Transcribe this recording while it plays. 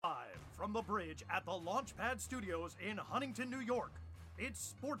from the bridge at the Launchpad Studios in Huntington, New York, it's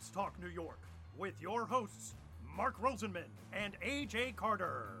Sports Talk New York with your hosts, Mark Rosenman and AJ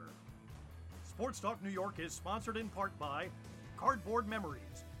Carter. Sports Talk New York is sponsored in part by Cardboard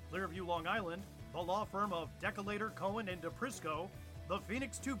Memories, Clearview, Long Island, the law firm of Decolator, Cohen, and DePrisco, the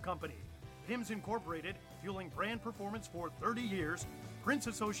Phoenix Tube Company, PIMS Incorporated, fueling brand performance for 30 years, Prince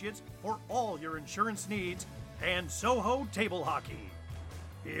Associates for all your insurance needs, and Soho Table Hockey.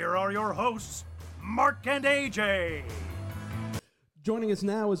 Here are your hosts, Mark and AJ. Joining us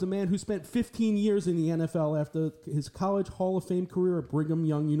now is a man who spent 15 years in the NFL after his college Hall of Fame career at Brigham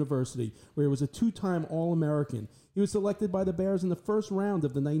Young University, where he was a two-time All-American. He was selected by the Bears in the first round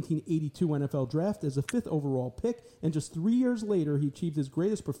of the 1982 NFL Draft as a fifth overall pick, and just 3 years later, he achieved his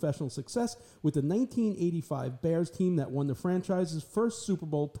greatest professional success with the 1985 Bears team that won the franchise's first Super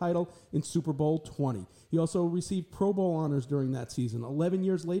Bowl title in Super Bowl 20. He also received Pro Bowl honors during that season. 11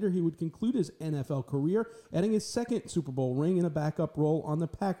 years later, he would conclude his NFL career, adding his second Super Bowl ring in a backup role on the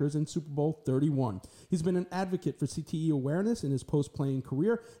Packers in Super Bowl 31. He's been an advocate for CTE awareness in his post-playing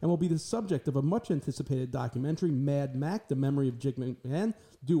career and will be the subject of a much-anticipated documentary, Mad Mac, The Memory of Jim McMahon,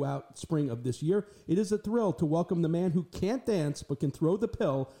 due out spring of this year. It is a thrill to welcome the man who can't dance but can throw the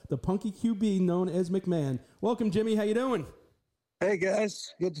pill, the punky QB known as McMahon. Welcome, Jimmy. How you doing? Hey,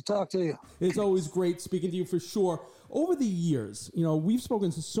 guys. Good to talk to you. It's always great speaking to you for sure. Over the years, we've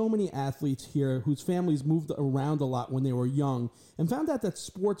spoken to so many athletes here whose families moved around a lot when they were young and found out that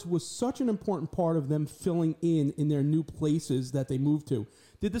sports was such an important part of them filling in their new places that they moved to.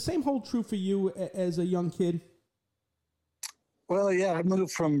 Did the same hold true for you as a young kid? Well, yeah,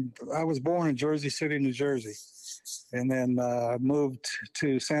 I was born in Jersey City, New Jersey, and then I moved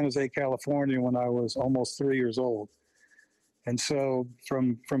to San Jose, California when I was almost 3 years old. And so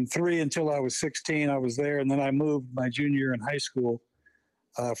from 3 until I was 16, I was there. And then I moved my junior year in high school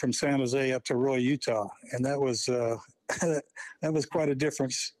from San Jose up to Roy, Utah. And that was that was quite a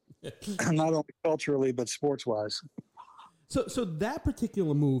difference, not only culturally, but sports-wise. So that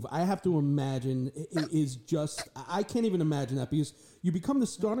particular move, I have to imagine, is just, I can't even imagine that, because you become the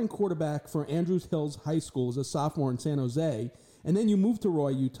starting quarterback for Andrews Hills High School as a sophomore in San Jose, and then you move to Roy,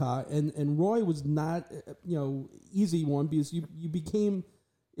 Utah, and Roy was not, easy one, because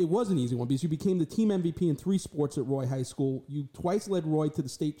it was an easy one, because you became the team MVP in 3 sports at Roy High School. You twice led Roy to the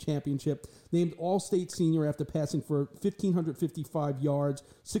state championship, named All-State Senior after passing for 1,555 yards,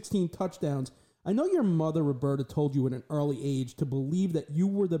 16 touchdowns. I know your mother, Roberta, told you at an early age to believe that you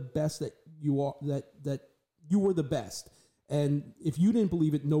were the best that you were the best. And if you didn't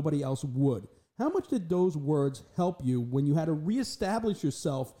believe it, nobody else would. How much did those words help you when you had to reestablish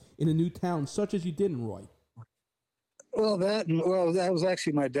yourself in a new town, such as you did in Roy? Well, that was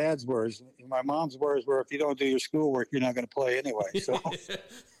actually my dad's words. My mom's words were, if you don't do your schoolwork, you're not going to play anyway. So,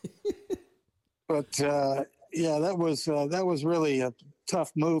 but that was really a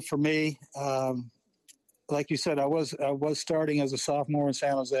tough move for me. Like you said, I was starting as a sophomore in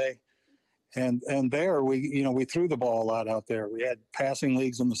San Jose, and there we threw the ball a lot out there. We had passing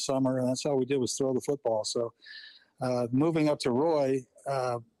leagues in the summer, and that's all we did was throw the football. So moving up to Roy,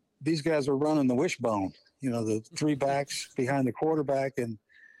 these guys were running the wishbone. The 3 backs behind the quarterback, and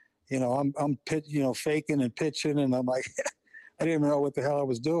I'm faking and pitching, and I'm like, I didn't even know what the hell I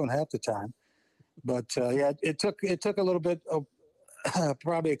was doing half the time. But it took a little bit of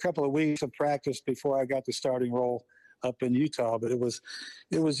probably a couple of weeks of practice before I got the starting role up in Utah. But it was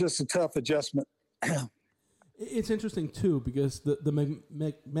just a tough adjustment. It's interesting too, because the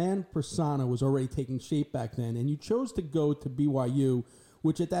McMahon persona was already taking shape back then, and you chose to go to BYU,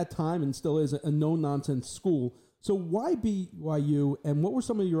 which at that time and still is a no-nonsense school. So why BYU, and what were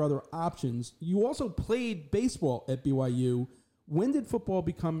some of your other options? You also played baseball at BYU. When did football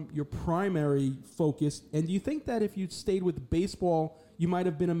become your primary focus? And do you think that if you stayed with baseball, you might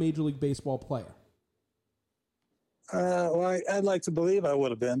have been a Major League Baseball player? I'd like to believe I would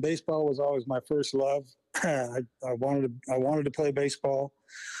have been. Baseball was always my first love. I wanted to play baseball.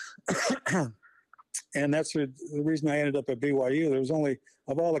 And that's the reason I ended up at BYU. There was only,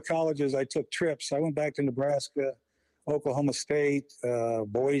 of all the colleges I took trips, I went back to Nebraska, Oklahoma State,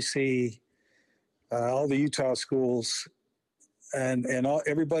 Boise, all the Utah schools. And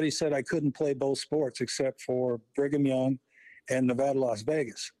everybody said I couldn't play both sports except for Brigham Young and Nevada, Las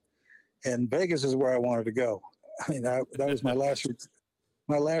Vegas. And Vegas is where I wanted to go. I mean, that was my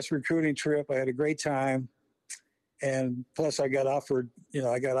last recruiting trip. I had a great time. And plus I got offered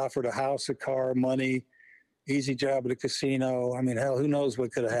a house, a car, money, easy job at a casino. I mean, hell, who knows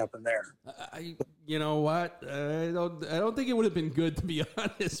what could have happened there? You know what? I don't think it would have been good, to be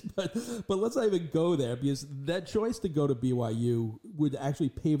honest. But let's not even go there, because that choice to go to BYU would actually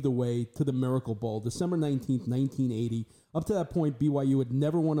pave the way to the Miracle Bowl, December 19th, 1980. Up to that point, BYU had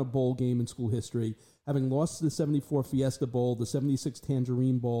never won a bowl game in school history, having lost the 74 Fiesta Bowl, the 76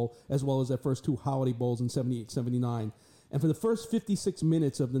 Tangerine Bowl, as well as their first two Holiday Bowls in 78, 79. And for the first 56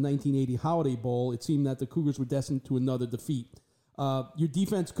 minutes of the 1980 Holiday Bowl, it seemed that the Cougars were destined to another defeat. Your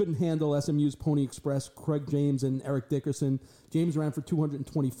defense couldn't handle SMU's Pony Express, Craig James and Eric Dickerson. James ran for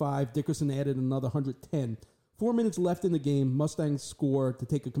 225. Dickerson added another 110. 4 minutes left in the game. Mustangs score to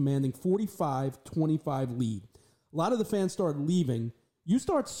take a commanding 45-25 lead. A lot of the fans started leaving. You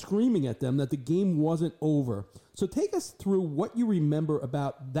start screaming at them that the game wasn't over. So take us through what you remember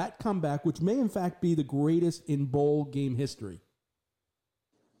about that comeback, which may in fact be the greatest in bowl game history.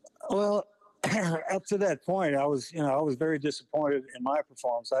 Well, up to that point, I was very disappointed in my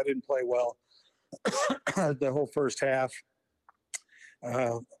performance. I didn't play well the whole first half.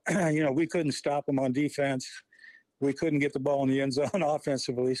 We couldn't stop them on defense. We couldn't get the ball in the end zone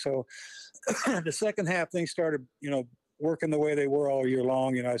offensively. So the second half, things started, working the way they were all year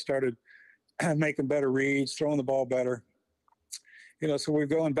long. I started making better reads, throwing the ball better. So we're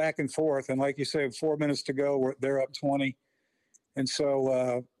going back and forth. And like you said, 4 minutes to go, they're up 20. And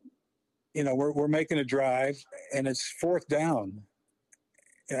so, we're making a drive, and it's fourth down.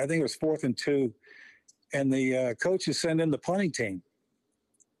 I think it was 4th and 2. And the coaches send in the punting team.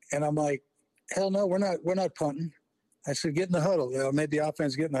 And I'm like, hell no, we're not punting. I said, get in the huddle. I made the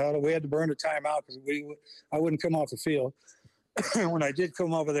offense get in the huddle. We had to burn a timeout because I wouldn't come off the field. When I did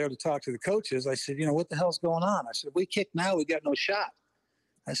come over there to talk to the coaches, I said, what the hell's going on? I said, we kick now, we got no shot.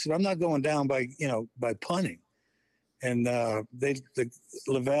 I said, I'm not going down by punting. And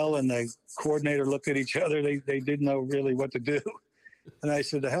Lavelle and the coordinator looked at each other. They didn't know really what to do. And I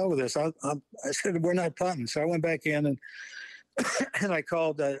said, to hell with this. I said, we're not punting. So I went back in and I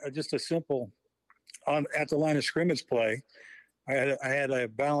called just a simple at the line of scrimmage play. I had a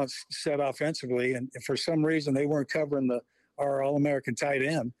balanced set offensively, and for some reason they weren't covering our All-American tight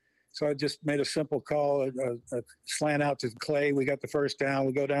end. So I just made a simple call, a slant out to Clay. We got the first down.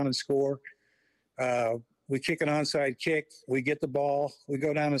 We go down and score. We kick an onside kick. We get the ball. We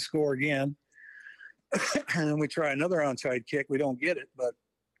go down and score again. And then we try another onside kick. We don't get it, but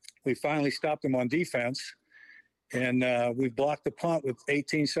we finally stopped them on defense. And we blocked the punt with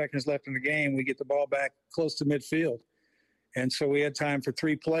 18 seconds left in the game. We get the ball back close to midfield. And so we had time for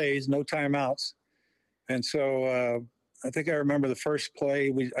 3 plays, no timeouts. And so I think I remember the first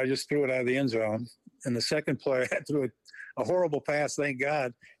play, I just threw it out of the end zone. And the second play, I threw a horrible pass, thank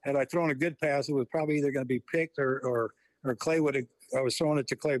God. Had I thrown a good pass, it was probably either going to be picked or Clay I was throwing it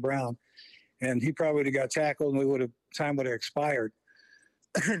to Clay Brown. And he probably would have got tackled, and time would have expired.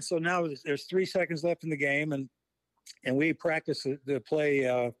 And so now there's 3 seconds left in the game, and we practice the play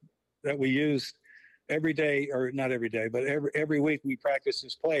that we use every day, or not every day, but every week we practice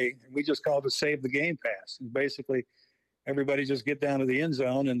this play. And we just call it a save the game pass. And basically, everybody just get down to the end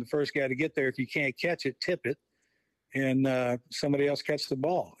zone, and the first guy to get there, if you can't catch it, tip it, and somebody else catch the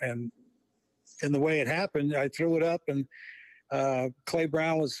ball. And the way it happened, I threw it up, and Clay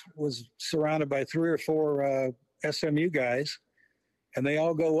Brown was surrounded by 3 or 4 SMU guys. And they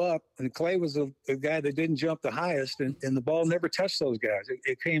all go up, and Clay was the guy that didn't jump the highest, and the ball never touched those guys.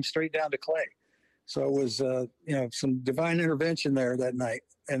 It came straight down to Clay. So it was, some divine intervention there that night.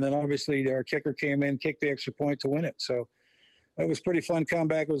 And then obviously our kicker came in, kicked the extra point to win it. So it was a pretty fun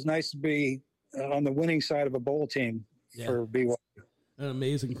comeback. It was nice to be on the winning side of a bowl team for BYU. An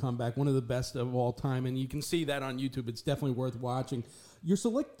amazing comeback, one of the best of all time, and you can see that on YouTube. It's definitely worth watching. You're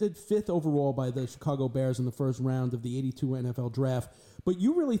selected 5th overall by the Chicago Bears in the first round of the 82 NFL draft, but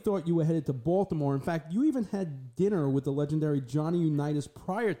you really thought you were headed to Baltimore. In fact, you even had dinner with the legendary Johnny Unitas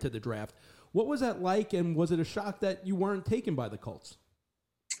prior to the draft. What was that like, and was it a shock that you weren't taken by the Colts?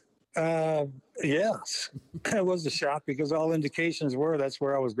 Yes, it was a shock because all indications were that's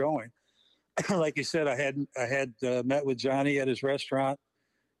where I was going. Like you said, I had met with Johnny at his restaurant.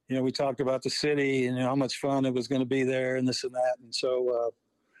 We talked about the city and how much fun it was going to be there and this and that. And so,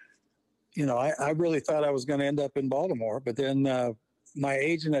 I really thought I was going to end up in Baltimore. But then my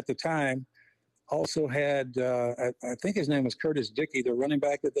agent at the time also had, I think his name was Curtis Dickey, the running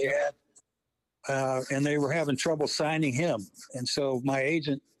back that they had. And they were having trouble signing him. And so my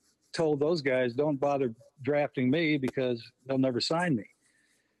agent told those guys, don't bother drafting me because they'll never sign me.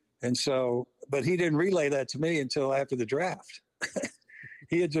 And so, but he didn't relay that to me until after the draft.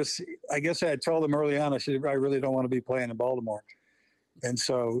 I guess I had told him early on, I said, I really don't want to be playing in Baltimore. And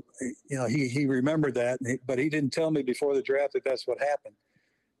so, he remembered that, but he didn't tell me before the draft that that's what happened.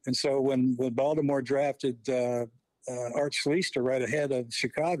 And so when Baltimore drafted Art Schlichter right ahead of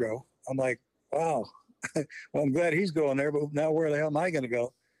Chicago, I'm like, wow, well, I'm glad he's going there, but now where the hell am I going to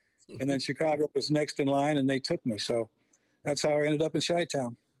go? And then Chicago was next in line, and they took me. So that's how I ended up in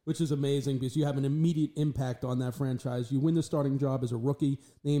Chi-Town. Which is amazing because you have an immediate impact on that franchise. You win the starting job as a rookie,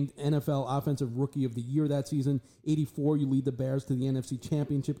 named NFL Offensive Rookie of the Year that season. 84, you lead the Bears to the NFC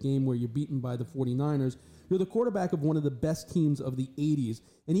Championship game where you're beaten by the 49ers. You're the quarterback of one of the best teams of the 80s.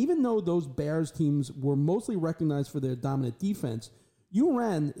 And even though those Bears teams were mostly recognized for their dominant defense, you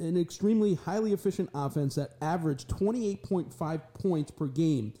ran an extremely highly efficient offense that averaged 28.5 points per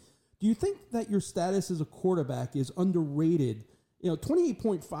game. Do you think that your status as a quarterback is underrated?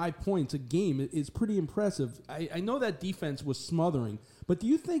 28.5 points a game is pretty impressive. I know that defense was smothering, but do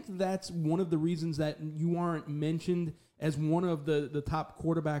you think that's one of the reasons that you aren't mentioned as one of the top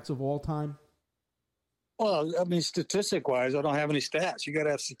quarterbacks of all time? Well, I mean, statistic-wise, I don't have any stats. You got to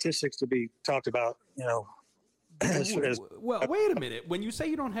have statistics to be talked about, Well, wait a minute. When you say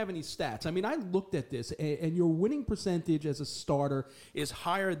you don't have any stats, I mean, I looked at this, and your winning percentage as a starter is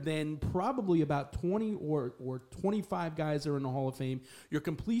higher than probably about 20 or 25 guys that are in the Hall of Fame. Your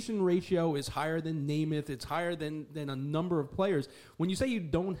completion ratio is higher than Namath. It's higher than a number of players. When you say you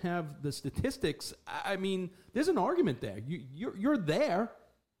don't have the statistics, I mean, there's an argument there. You're there.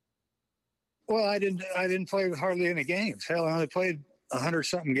 Well, I didn't play hardly any games. Hell, I only played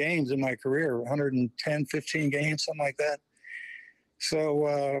 100-something games in my career, 110, 15 games, something like that.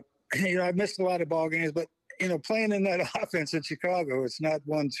 So, I missed a lot of ball games, but, playing in that offense in Chicago, it's not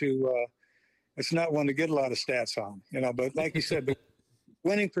one to get a lot of stats on, but like you said, the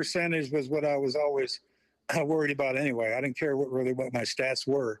winning percentage was what I was always worried about anyway. I didn't care what my stats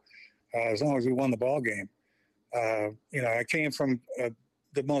were, as long as we won the ball game. I came from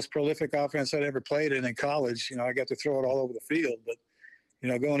the most prolific offense I'd ever played in college. I got to throw it all over the field, but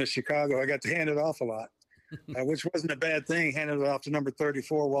going to Chicago, I got to hand it off a lot, which wasn't a bad thing, handing it off to number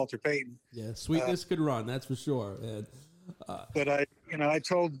 34, Walter Payton. Yeah, sweetness could run, that's for sure. And, but I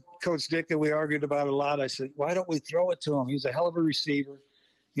told Coach Dick that we argued about it a lot. I said, why don't we throw it to him? He's a hell of a receiver.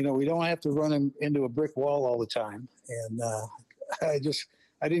 We don't have to run him into a brick wall all the time. And I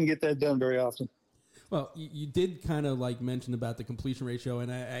didn't get that done very often. Well, you did kind of mention about the completion ratio,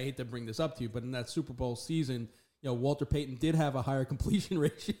 and I hate to bring this up to you, but in that Super Bowl season, Walter Payton did have a higher completion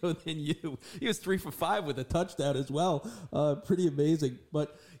ratio than you. He was 3 for 5 with a touchdown as well. Pretty amazing.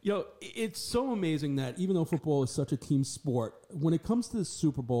 But, it's so amazing that even though football is such a team sport, when it comes to the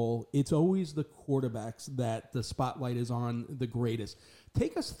Super Bowl, it's always the quarterbacks that the spotlight is on the greatest.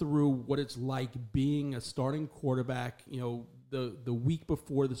 Take us through what it's like being a starting quarterback, the week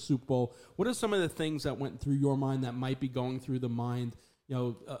before the Super Bowl. What are some of the things that went through your mind that might be going through the mind,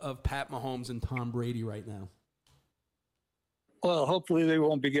 of Pat Mahomes and Tom Brady right now? Well, hopefully they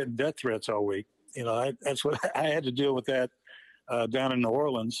won't be getting death threats all week. That's what I had to deal with that down in New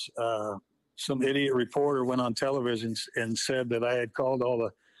Orleans. Some idiot reporter went on television and said that I had called all the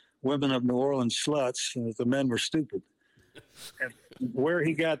women of New Orleans sluts and that the men were stupid. And where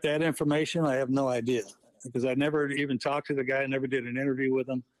he got that information, I have no idea, because I never even talked to the guy, never did an interview with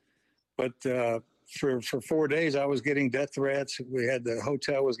him. But for 4 days, I was getting death threats. The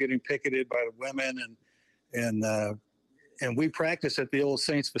hotel was getting picketed by the women, and we practiced at the old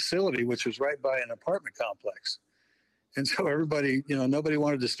Saints facility, which was right by an apartment complex. And so everybody, nobody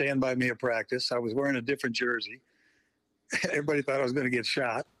wanted to stand by me at practice. I was wearing a different jersey. Everybody thought I was going to get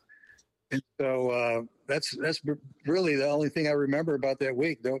shot. And so that's really the only thing I remember about that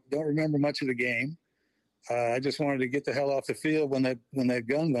week. Don't remember much of the game. I just wanted to get the hell off the field when that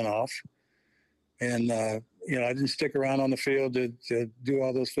gun went off. And, I didn't stick around on the field to do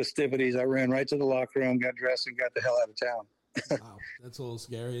all those festivities. I ran right to the locker room, got dressed, and got the hell out of town. Wow, that's a little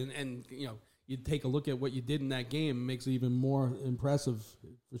scary. And you take a look at what you did in that game, it makes it even more impressive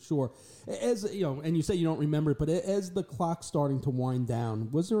for sure. As and you say you don't remember it, but as the clock's starting to wind down,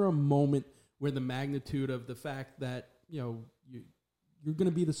 was there a moment where the magnitude of the fact that, you're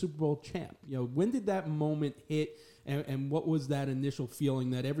going to be the Super Bowl champ? When did that moment hit, and what was that initial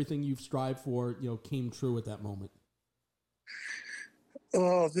feeling that everything you've strived for, came true at that moment?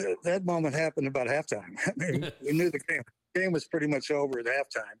 Well, that moment happened about halftime. I mean, we knew the game was pretty much over at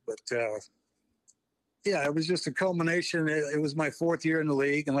halftime, but it was just a culmination. It was my 4th year in the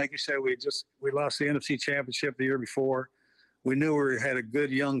league, and like you said, we lost the NFC Championship the year before. We knew we had a good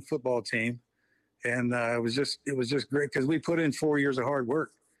young football team. And it was just great because we put in 4 years of hard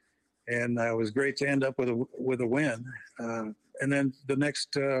work, and it was great to end up with a win. And then the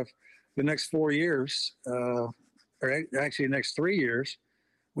next 4 years, actually the next 3 years,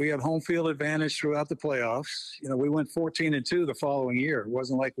 we had home field advantage throughout the playoffs. We went 14-2 the following year. It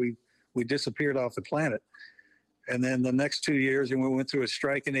wasn't like we disappeared off the planet. And then the next 2 years, and we went through a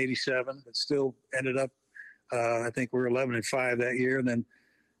strike in '87, but still ended up, I think we were 11-5 that year. And then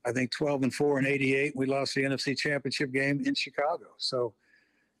I think 12-4 in '88, we lost the NFC Championship game in Chicago. So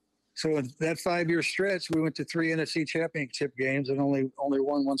in that 5-year stretch, we went to 3 NFC Championship games and only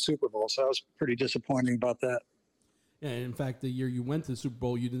won 1 Super Bowl. So I was pretty disappointing about that. Yeah, in fact, the year you went to the Super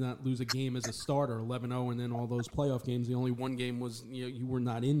Bowl, you did not lose a game as a starter, 11-0, and then all those playoff games. The only one game was you were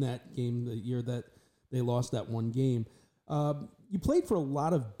not in that game the year that they lost that one game. You played for a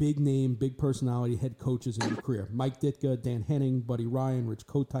lot of big name, big personality head coaches in your career. Mike Ditka, Dan Henning, Buddy Ryan, Rich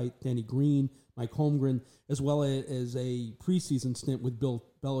Kotite, Danny Green, Mike Holmgren, as well as a preseason stint with Bill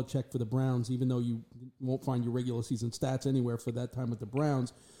Belichick for the Browns, even though you won't find your regular season stats anywhere for that time with the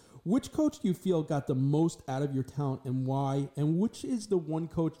Browns. Which coach do you feel got the most out of your talent and why? And which is the one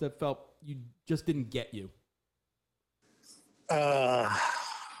coach that felt you just didn't get you? Well,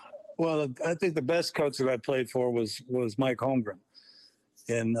 I think the best coach that I played for was Mike Holmgren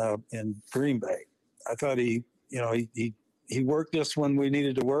in Green Bay. I thought he worked us when we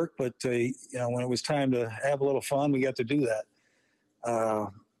needed to work, but when it was time to have a little fun, we got to do that.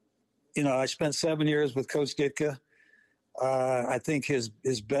 I spent 7 years with Coach Ditka. I think his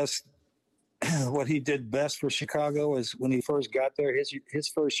best, what he did best for Chicago is when he first got there. His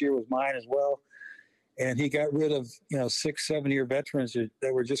first year was mine as well, and he got rid of 6-7 year veterans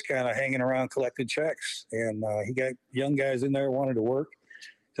that were just kind of hanging around collecting checks, and he got young guys in there who wanted to work,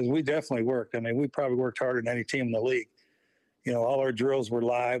 because we definitely worked. I mean, we probably worked harder than any team in the league. All our drills were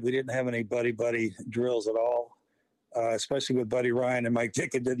live. We didn't have any buddy drills at all, especially with Buddy Ryan and Mike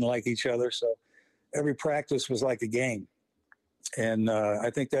Ditka didn't like each other, so every practice was like a game. And I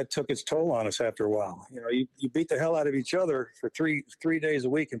think that took its toll on us after a while. You beat the hell out of each other for three days a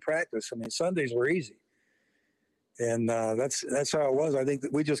week in practice. I mean, Sundays were easy. And that's how it was. I think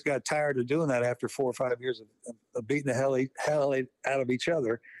that we just got tired of doing that after 4 or 5 years of beating the hell out of each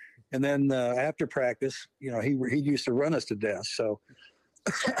other. And then after practice, he used to run us to death. So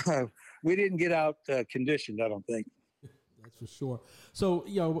we didn't get out conditioned, I don't think. That's for sure. So,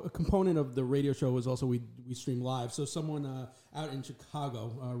 a component of the radio show is also we stream live. So someone out in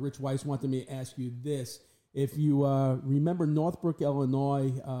Chicago, Rich Weiss, wanted me to ask you this. If you remember Northbrook,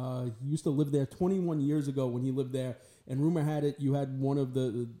 Illinois, you used to live there 21 years ago when he lived there. And rumor had it you had one of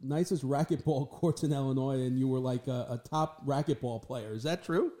the nicest racquetball courts in Illinois, and you were like a top racquetball player. Is that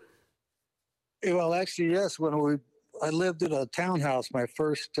true? Well, actually, yes. I lived in a townhouse my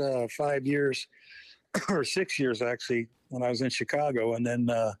first 5 years, or 6 years actually, when I was in Chicago, and then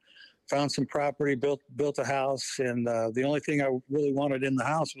found some property, built a house, and the only thing I really wanted in the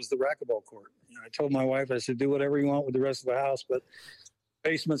house was the racquetball court. I told my wife, I said, do whatever you want with the rest of the house, but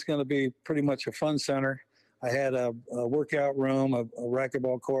basement's going to be pretty much a fun center. I had a workout room, a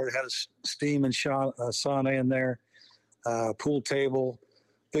racquetball court, had a steam and sauna in there, pool table,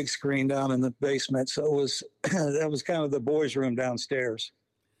 big screen down in the basement. So it was that was kind of the boys' room downstairs.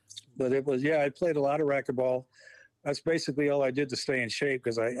 But it was, I played a lot of racquetball. That's basically all I did to stay in shape,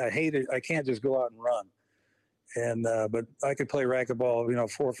 because I hate it. I can't just go out and run. And but I could play racquetball,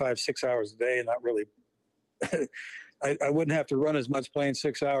 4, 5, 6 hours a day, and not really. I wouldn't have to run as much playing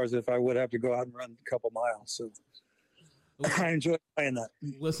 6 hours if I would have to go out and run a couple miles. So I enjoy playing that.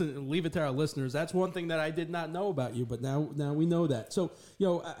 Listen, leave it to our listeners. That's one thing that I did not know about you, but now we know that. So,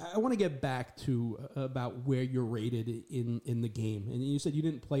 I want to get back to about where you're rated in the game. And you said you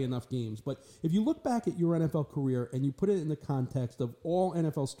didn't play enough games, but if you look back at your NFL career and you put it in the context of all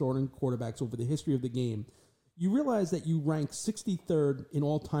NFL starting quarterbacks over the history of the game, you realize that you rank 63rd in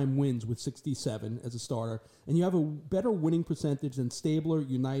all-time wins with 67 as a starter, and you have a better winning percentage than Stabler,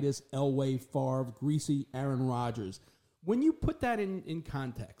 Unitas, Elway, Favre, Greasy, Aaron Rodgers. When you put that in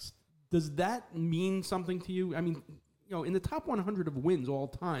context, does that mean something to you? I mean, in the top 100 of wins all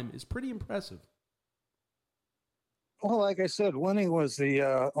time is pretty impressive. Well, like I said, winning was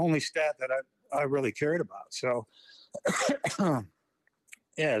the only stat that I really cared about. So,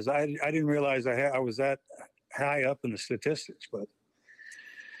 yes, I didn't realize I was that high up in the statistics, but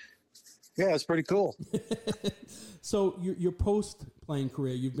yeah, it's pretty cool. So your post-playing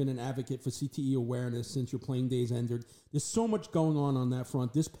career, you've been an advocate for CTE awareness since your playing days ended. There's so much going on that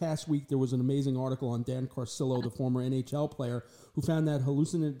front. This past week, there was an amazing article on Dan Carcillo, the former NHL player, who found that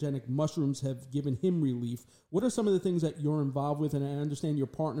hallucinogenic mushrooms have given him relief. What are some of the things that you're involved with? And I understand you're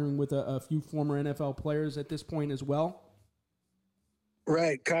partnering with a few former NFL players at this point as well.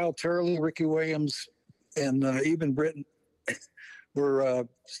 Right. Kyle Turley, Ricky Williams, and even Britton. We're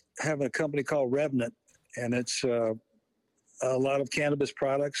having a company called Revenant, and it's a lot of cannabis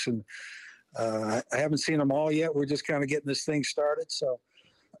products. And I haven't seen them all yet. We're just kind of getting this thing started. So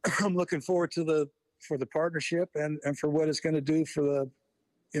I'm looking forward to for the partnership and for what it's going to do for the,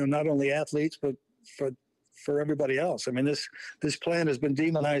 not only athletes, but for everybody else. I mean, this plant has been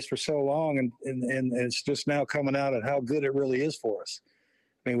demonized for so long, and it's just now coming out at how good it really is for us.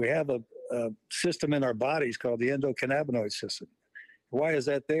 I mean, we have a system in our bodies called the endocannabinoid system. Why is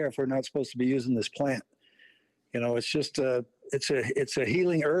that there if we're not supposed to be using this plant? It's just it's a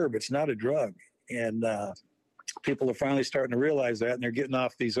healing herb. It's not a drug, and people are finally starting to realize that, and they're getting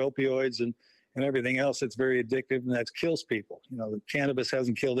off these opioids and everything else that's very addictive and that kills people. The cannabis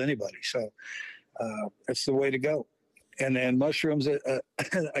hasn't killed anybody, so that's the way to go. And then mushrooms,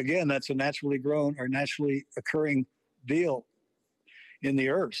 again, that's a naturally grown or naturally occurring deal in the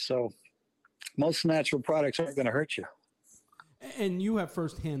earth. So most natural products aren't going to hurt you. And you have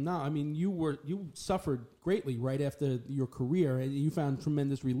firsthand now. I mean, you suffered greatly right after your career, and you found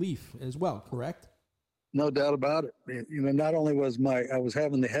tremendous relief as well, correct? No doubt about it. Not only was I was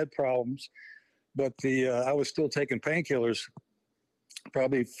having the head problems, but I was still taking painkillers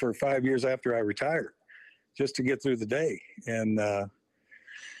probably for 5 years after I retired, just to get through the day. And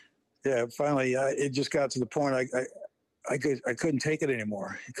finally, it just got to the point I couldn't take it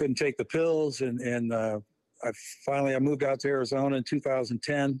anymore. I couldn't take the pills, and I moved out to Arizona in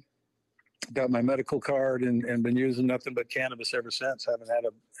 2010, got my medical card, and been using nothing but cannabis ever since.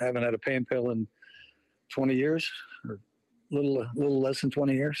 Haven't had a pain pill in 20 years, or a little less than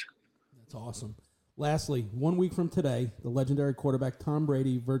 20 years. That's awesome. Lastly, 1 week from today, the legendary quarterback Tom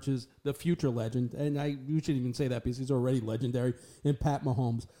Brady versus the future legend, and you shouldn't even say that because he's already legendary, in Pat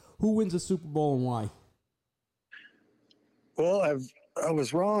Mahomes. Who wins the Super Bowl and why? Well, I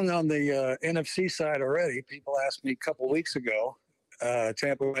was wrong on the NFC side already. People asked me a couple weeks ago.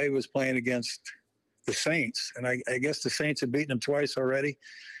 Tampa Bay was playing against the Saints, and I guess the Saints had beaten them twice already.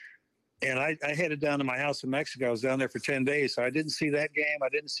 And I headed down to my house in Mexico. I was down there for 10 days, so I didn't see that game. I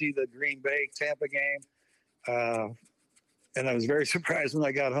didn't see the Green Bay-Tampa game. And I was very surprised when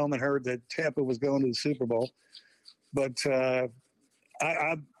I got home and heard that Tampa was going to the Super Bowl. But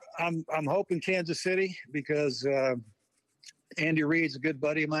I'm hoping Kansas City because Andy Reid's a good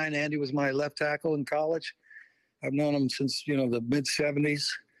buddy of mine. Andy was my left tackle in college. I've known him since, the mid-'70s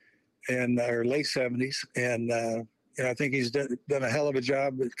or late 70s. And I think he's done a hell of a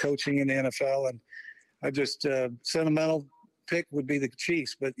job with coaching in the NFL. And I just sentimental pick would be the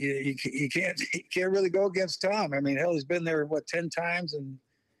Chiefs, but you can't really go against Tom. I mean, hell, he's been there 10 times in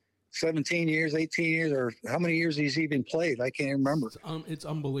 17 years, 18 years, or how many years he's even played? I can't remember. It's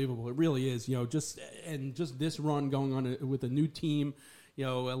unbelievable. It really is. Just this run going on with a new team. A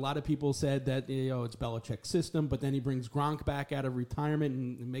lot of people said that it's Belichick's system, but then he brings Gronk back out of retirement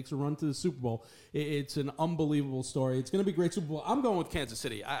and makes a run to the Super Bowl. It's an unbelievable story. It's going to be a great Super Bowl. I'm going with Kansas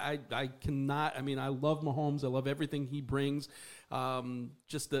City. I cannot. I mean, I love Mahomes. I love everything he brings.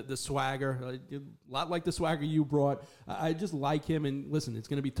 Just the swagger, a lot like the swagger you brought. I just like him. And listen, it's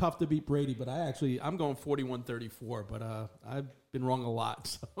going to be tough to beat Brady, but I'm going 41-34. But I've been wrong a lot.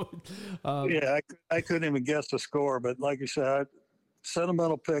 So I couldn't even guess the score. But like you said,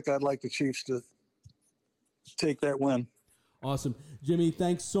 sentimental pick. I'd like the Chiefs to take that win. Awesome. Jimmy,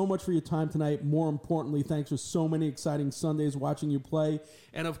 thanks so much for your time tonight. More importantly, thanks for so many exciting Sundays watching you play.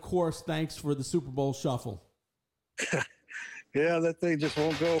 And, of course, thanks for the Super Bowl shuffle. Yeah, that thing just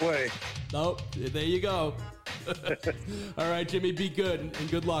won't go away. Nope. There you go. All right, Jimmy, be good and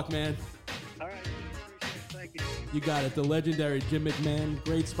good luck, man. All right. Thank you. You got it. The legendary Jim McMahon.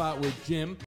 Great spot with Jim.